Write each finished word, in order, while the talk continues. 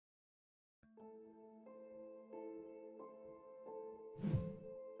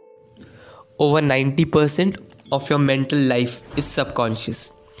over 90% of your mental life is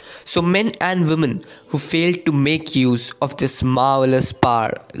subconscious. So, men and women who fail to make use of this marvelous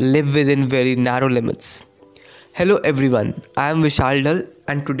power live within very narrow limits. Hello everyone, I am Vishal Dal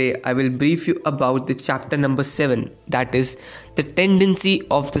and today I will brief you about the chapter number 7, that is, the tendency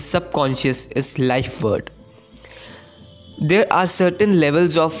of the subconscious is lifeward. There are certain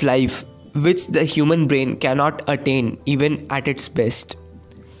levels of life which the human brain cannot attain even at its best.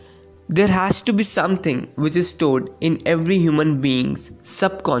 There has to be something which is stored in every human being's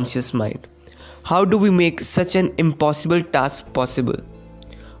subconscious mind. How do we make such an impossible task possible?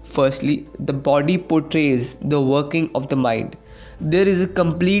 Firstly, the body portrays the working of the mind. There is a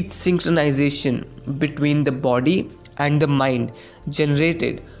complete synchronization between the body and the mind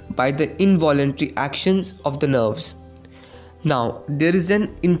generated by the involuntary actions of the nerves. Now, there is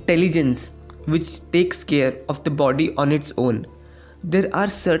an intelligence which takes care of the body on its own. There are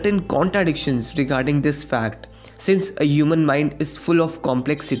certain contradictions regarding this fact since a human mind is full of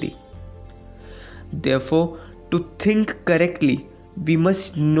complexity. Therefore, to think correctly, we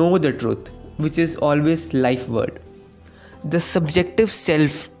must know the truth, which is always lifeward. The subjective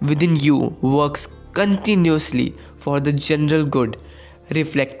self within you works continuously for the general good,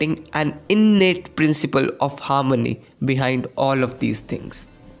 reflecting an innate principle of harmony behind all of these things.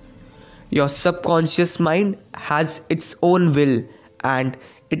 Your subconscious mind has its own will and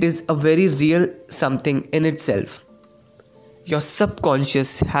it is a very real something in itself. Your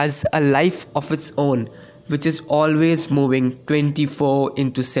subconscious has a life of its own which is always moving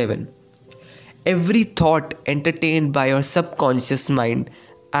 24/7. Every thought entertained by your subconscious mind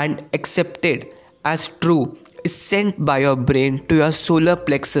and accepted as true is sent by your brain to your solar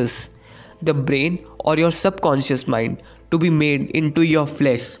plexus, the brain or your subconscious mind, to be made into your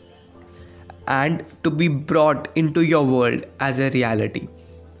flesh and to be brought into your world as a reality.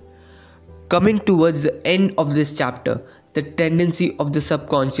 Coming towards the end of this chapter, the tendency of the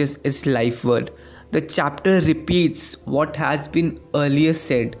subconscious is lifeward. The chapter repeats what has been earlier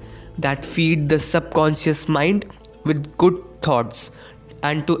said, that feed the subconscious mind with good thoughts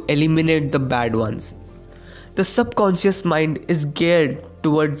and to eliminate the bad ones. The subconscious mind is geared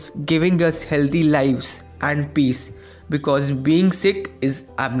towards giving us healthy lives and peace because being sick is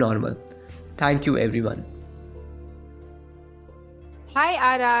abnormal. Thank you everyone. Hi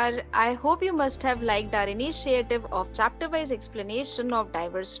RR, I hope you must have liked our initiative of chapter-wise explanation of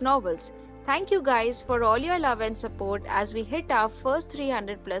diverse novels. Thank you guys for all your love and support as we hit our first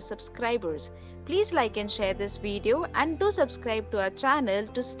 300 plus subscribers. Please like and share this video and do subscribe to our channel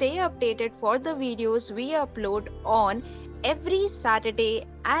to stay updated for the videos we upload on every Saturday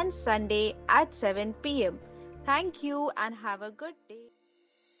and Sunday at 7 p.m. Thank you and have a good day.